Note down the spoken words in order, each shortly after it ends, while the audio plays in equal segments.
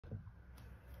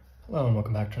Hello and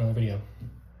welcome back to another video.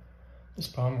 This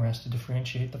problem we're asked to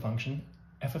differentiate the function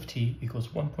f of t equals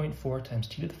 1.4 times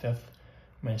t to the fifth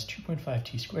minus 2.5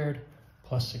 t squared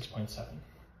plus 6.7.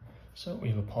 So we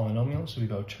have a polynomial, so we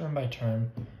go term by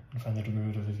term and find the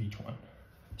derivative of each one.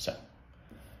 So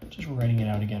just writing it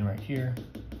out again right here.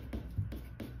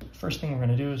 First thing we're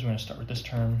going to do is we're going to start with this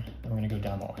term, and we're going to go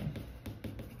down the line.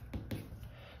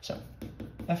 So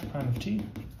f prime of t,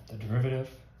 the derivative,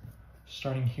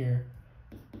 starting here,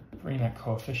 bring that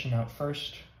coefficient out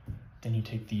first, then you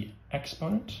take the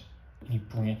exponent and you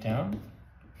bring it down,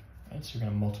 right? So you're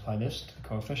going to multiply this to the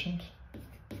coefficient,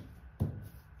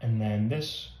 and then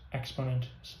this exponent,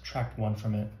 subtract 1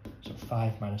 from it, so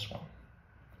 5 minus 1.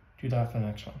 Do that for the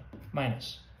next one.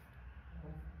 Minus,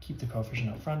 keep the coefficient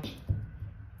up front,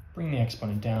 bring the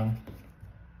exponent down,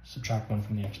 subtract 1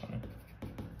 from the exponent.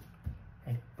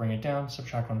 Right? Bring it down,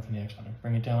 subtract 1 from the exponent.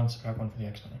 Bring it down, subtract 1 from the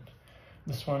exponent.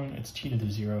 This one, it's t to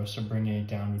the 0, so bringing it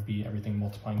down would be everything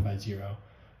multiplying by 0.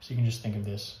 So you can just think of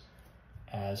this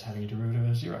as having a derivative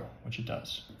of 0, which it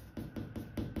does.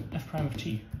 F prime of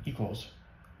t equals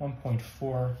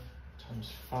 1.4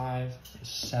 times 5 is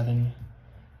 7.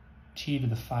 T to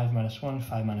the 5 minus 1,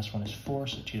 5 minus 1 is 4,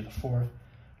 so t to the 4th,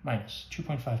 minus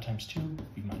 2.5 times 2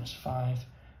 would be minus 5.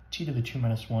 T to the 2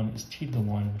 minus 1 is t to the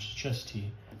 1, which is just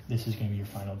t. This is going to be your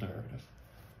final derivative.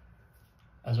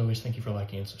 As always, thank you for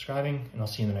liking and subscribing, and I'll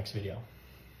see you in the next video.